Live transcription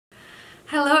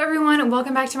everyone,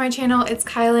 welcome back to my channel. It's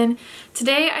Kylan.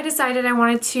 Today I decided I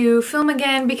wanted to film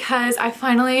again because I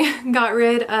finally got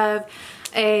rid of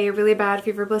a really bad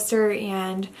fever blister,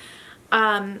 and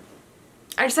I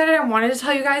decided I wanted to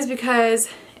tell you guys because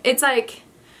it's like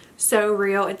so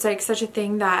real. It's like such a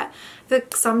thing that I feel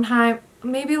like sometimes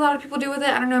maybe a lot of people do with it.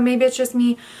 I don't know, maybe it's just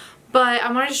me, but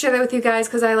I wanted to share that with you guys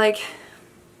because I like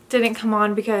didn't come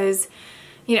on because,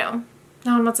 you know,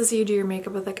 no one wants to see you do your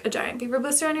makeup with like a giant fever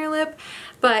blister on your lip.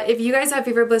 But if you guys have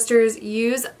fever blisters,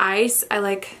 use ice. I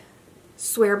like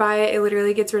swear by it. It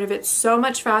literally gets rid of it so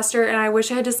much faster, and I wish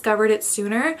I had discovered it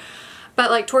sooner. But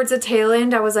like towards the tail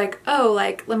end, I was like, oh,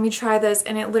 like let me try this,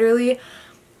 and it literally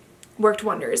worked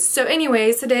wonders. So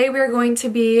anyways, today we are going to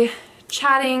be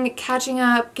chatting, catching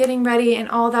up, getting ready, and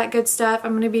all that good stuff.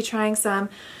 I'm going to be trying some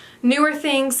newer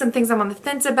things, some things I'm on the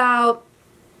fence about,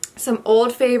 some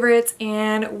old favorites,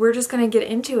 and we're just gonna get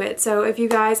into it. So if you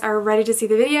guys are ready to see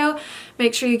the video,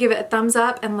 make sure you give it a thumbs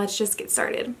up and let's just get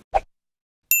started.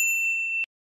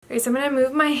 Okay, so I'm gonna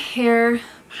move my hair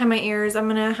behind my ears. I'm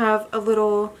gonna have a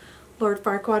little Lord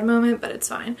Farquaad moment, but it's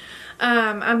fine.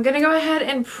 I'm gonna go ahead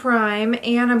and prime,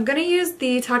 and I'm gonna use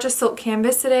the Tatcha Silk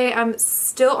Canvas today. I'm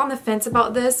still on the fence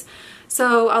about this,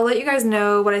 so I'll let you guys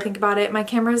know what I think about it. My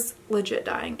camera's legit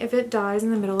dying. If it dies in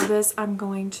the middle of this, I'm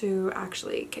going to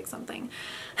actually kick something.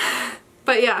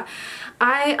 But yeah,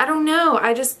 I don't know.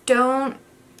 I just don't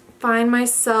find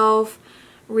myself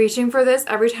reaching for this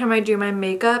every time I do my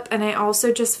makeup, and I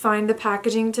also just find the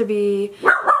packaging to be...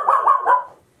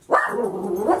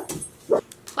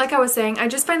 Like I was saying, I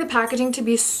just find the packaging to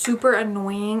be super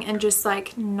annoying and just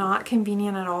like not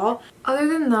convenient at all. Other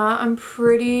than that, I'm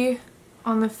pretty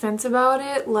on the fence about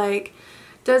it. Like,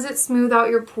 does it smooth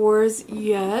out your pores?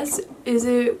 Yes. Is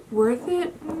it worth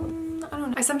it? I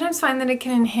don't know. I sometimes find that it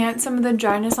can enhance some of the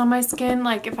dryness on my skin,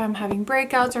 like if I'm having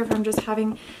breakouts or if I'm just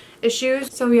having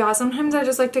issues. So yeah, sometimes I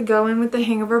just like to go in with the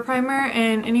hangover primer,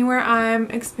 and anywhere I'm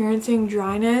experiencing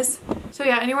dryness,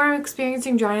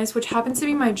 which happens to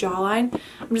be my jawline,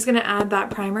 I'm just gonna add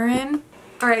that primer in.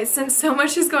 Alright, since so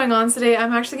much is going on today,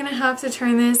 I'm actually gonna have to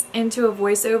turn this into a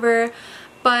voiceover.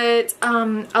 But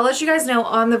I'll let you guys know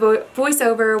on the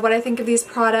voiceover what I think of these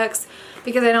products,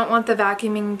 because I don't want the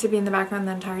vacuuming to be in the background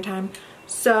the entire time.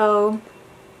 So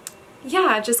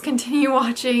yeah, just continue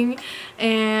watching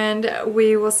and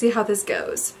we will see how this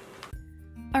goes.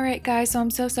 Alright guys, so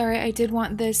I'm so sorry. I did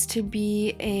want this to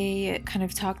be a kind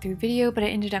of talk through video, but it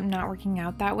ended up not working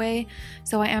out that way.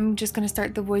 So I am just going to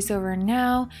start the voiceover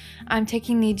now. I'm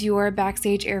taking the Dior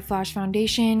Backstage Airflash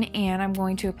foundation, and I'm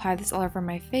going to apply this all over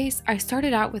my face. I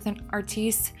started out with an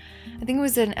Artiste, I think it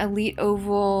was an Elite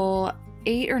Oval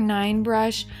 8 or 9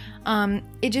 brush.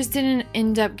 It just didn't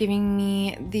end up giving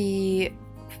me the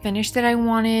finish that I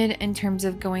wanted in terms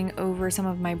of going over some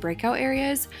of my breakout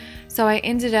areas. So I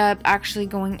ended up actually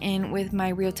going in with my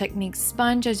Real Techniques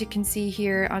sponge, as you can see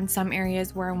here, on some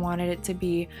areas where I wanted it to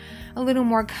be a little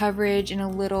more coverage and a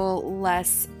little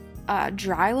less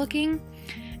dry looking.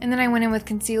 And then I went in with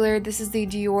concealer. This is the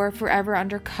Dior Forever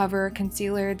Undercover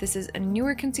concealer. This is a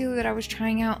newer concealer that I was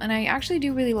trying out, and I actually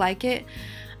do really like it.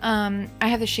 I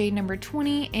have the shade number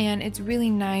 20, and it's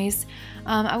really nice.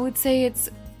 I would say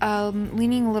it's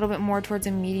leaning a little bit more towards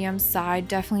a medium side,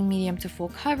 definitely medium to full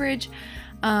coverage,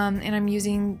 and I'm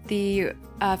using the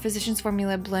Physicians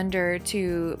Formula blender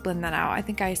to blend that out. I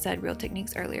think I said Real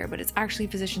Techniques earlier, but it's actually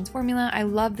Physicians Formula. I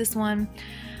love this one.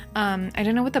 I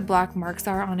don't know what the black marks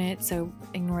are on it, so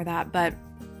ignore that, but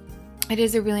it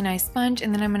is a really nice sponge.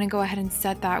 And then I'm going to go ahead and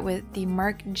set that with the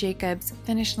Marc Jacobs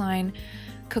Finish Line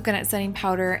Coconut Setting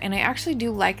Powder, and I actually do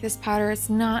like this powder.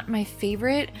 It's not my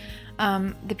favorite.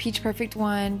 The Peach Perfect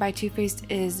one by Too Faced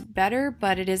is better,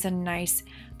 but it is a nice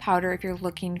powder if you're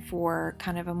looking for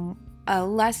kind of a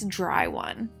less dry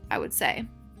one, I would say.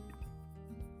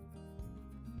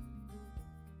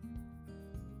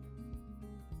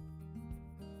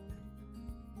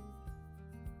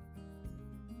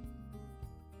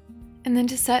 And then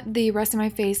to set the rest of my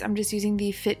face, I'm just using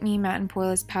the Fit Me Matte and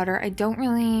Poreless powder. I don't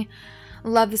really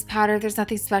love this powder. There's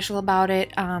nothing special about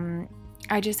it.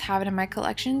 I just have it in my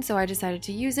collection, so I decided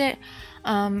to use it.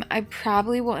 I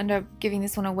probably will end up giving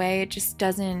this one away. It just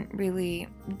doesn't really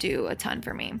do a ton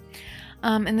for me.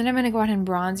 And then I'm going to go ahead and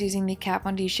bronze using the Kat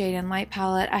Von D Shade and Light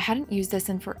palette. I hadn't used this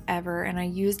in forever, and I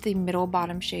used the middle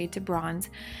bottom shade to bronze.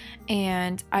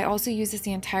 And I also used this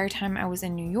the entire time I was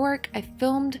in New York. I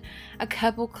filmed a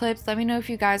couple clips. Let me know if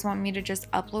you guys want me to just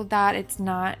upload that. It's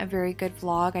not a very good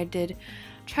vlog. I did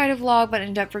try to vlog, but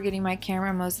ended up forgetting my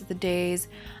camera most of the days.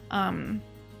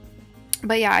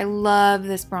 But yeah, I love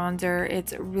this bronzer.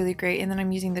 It's really great. And then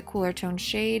I'm using the cooler tone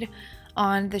shade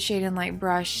on the Shade and Light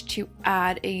brush to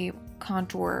add a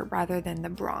contour rather than the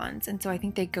bronze, and so I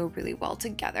think they go really well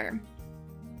together.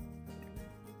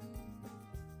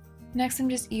 Next, I'm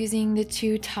just using the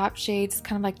two top shades,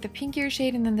 kind of like the pinkier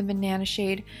shade and then the banana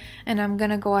shade, and I'm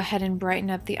gonna go ahead and brighten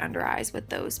up the under eyes with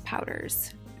those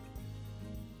powders.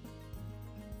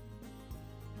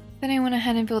 Then I went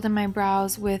ahead and filled in my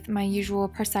brows with my usual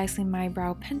Precisely My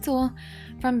Brow pencil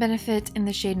from Benefit in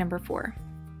the shade number 4.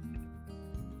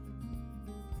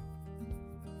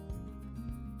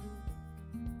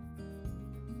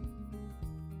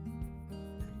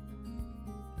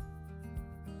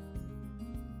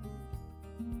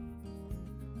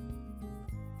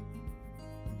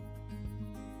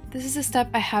 This is a step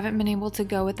I haven't been able to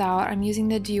go without. I'm using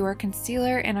the Dior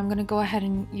concealer, and I'm going to go ahead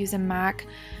and use a MAC.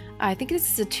 I think this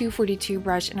is a 242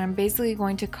 brush, and I'm basically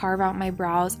going to carve out my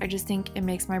brows. I just think it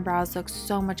makes my brows look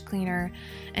so much cleaner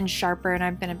and sharper, and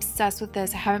I've been obsessed with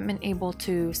this. I haven't been able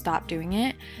to stop doing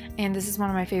it, and this is one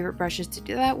of my favorite brushes to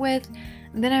do that with.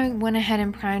 And then I went ahead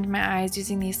and primed my eyes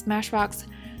using the Smashbox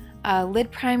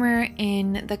lid primer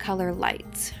in the color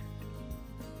Light.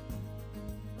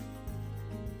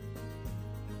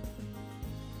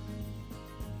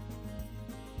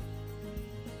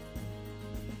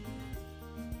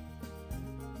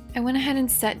 I went ahead and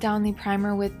set down the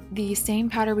primer with the same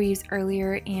powder we used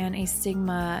earlier and a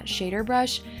Sigma shader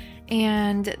brush,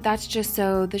 and that's just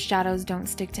so the shadows don't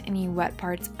stick to any wet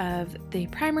parts of the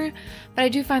primer, but I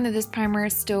do find that this primer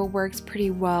still works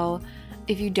pretty well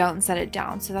if you don't set it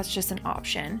down, so that's just an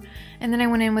option. And then I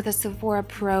went in with a Sephora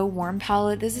Pro Warm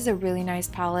palette. This is a really nice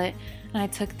palette, and I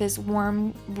took this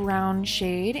warm brown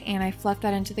shade and I fluffed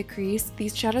that into the crease.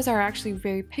 These shadows are actually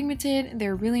very pigmented,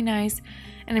 they're really nice,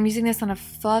 and I'm using this on a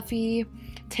fluffy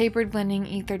tapered blending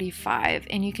E35,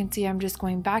 and you can see I'm just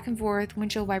going back and forth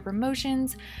windshield wiper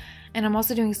motions, and I'm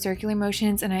also doing circular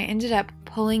motions, and I ended up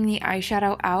pulling the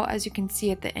eyeshadow out, as you can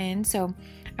see at the end. So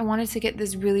I wanted to get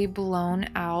this really blown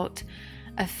out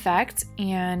effect,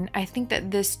 and I think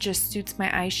that this just suits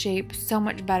my eye shape so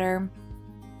much better.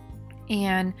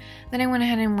 And then I went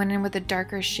ahead and went in with a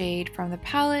darker shade from the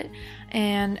palette,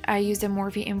 and I used a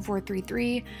Morphe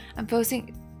M433. I'm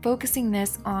focusing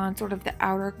this on sort of the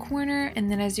outer corner,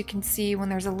 and then as you can see, when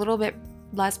there's a little bit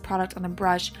less product on the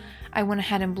brush, I went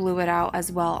ahead and blew it out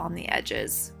as well on the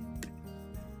edges.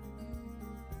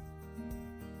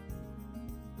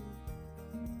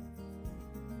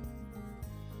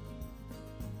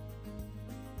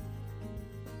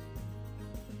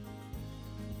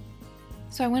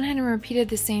 So I went ahead and repeated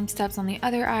the same steps on the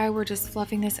other eye. We're just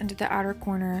fluffing this into the outer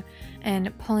corner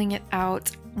and pulling it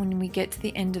out when we get to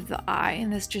the end of the eye,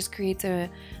 and this just creates a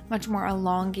much more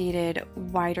elongated,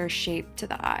 wider shape to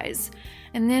the eyes.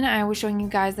 And then I was showing you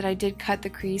guys that I did cut the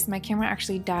crease. My camera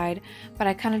actually died, but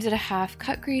I kind of did a half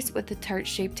cut crease with the Tarte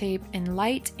Shape Tape in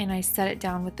Light, and I set it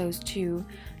down with those two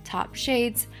top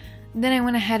shades. Then I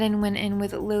went ahead and went in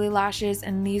with Lily lashes,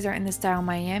 and these are in the style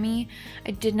Miami.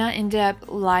 I did not end up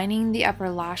lining the upper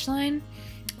lash line,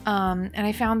 and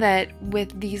I found that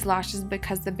with these lashes,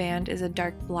 because the band is a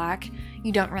dark black,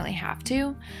 you don't really have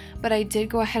to, but I did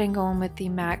go ahead and go in with the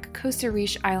MAC Costa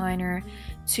Riche eyeliner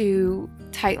to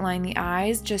tight line the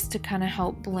eyes, just to kind of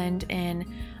help blend in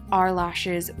our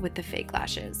lashes with the fake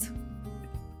lashes.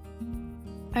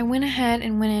 I went ahead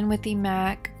and went in with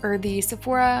the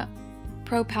Sephora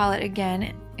Pro palette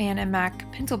again and a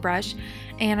MAC pencil brush,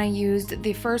 and I used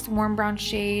the first warm brown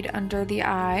shade under the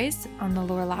eyes on the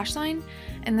lower lash line,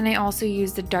 and then I also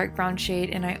used the dark brown shade,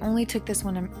 and I only took this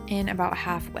one in about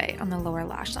halfway on the lower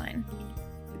lash line.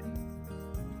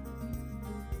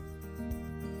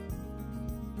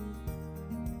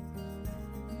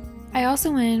 I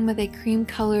also went in with a cream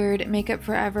colored Makeup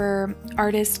Forever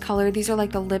Artist color. These are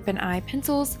like the lip and eye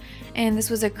pencils, and this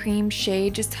was a cream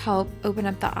shade just to help open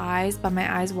up the eyes, but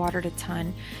my eyes watered a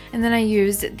ton. And then I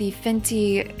used the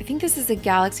Fenty, I think this is a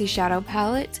Galaxy Shadow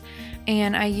palette,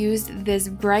 and I used this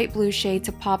bright blue shade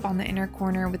to pop on the inner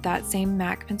corner with that same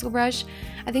MAC pencil brush.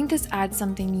 I think this adds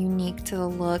something unique to the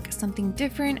look, something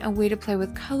different, a way to play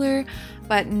with color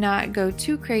but not go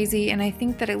too crazy, and I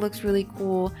think that it looks really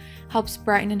cool, helps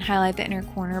brighten and highlight the inner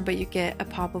corner, but you get a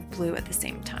pop of blue at the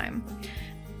same time.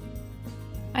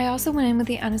 I also went in with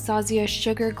the Anastasia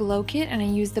Sugar Glow Kit, and I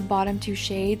used the bottom two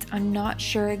shades. I'm not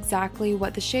sure exactly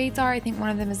what the shades are. I think one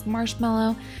of them is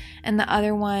Marshmallow, and the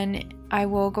other one I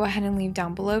will go ahead and leave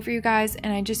down below for you guys,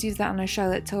 and I just used that on a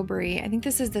Charlotte Tilbury. I think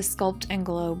this is the Sculpt and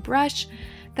Glow brush.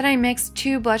 Then I mixed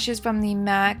two blushes from the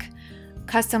MAC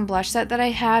custom blush set that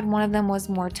I had. One of them was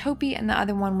more taupey, and the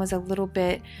other one was a little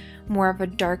bit more of a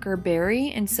darker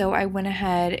berry, and so I went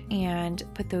ahead and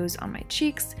put those on my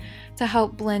cheeks to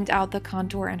help blend out the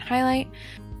contour and highlight.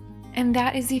 And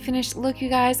that is the finished look, you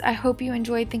guys. I hope you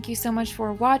enjoyed. Thank you so much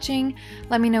for watching.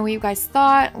 Let me know what you guys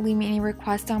thought. Leave me any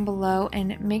requests down below,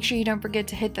 and make sure you don't forget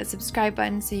to hit that subscribe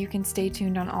button so you can stay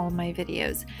tuned on all of my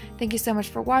videos. Thank you so much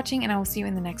for watching, and I will see you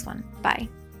in the next one. Bye.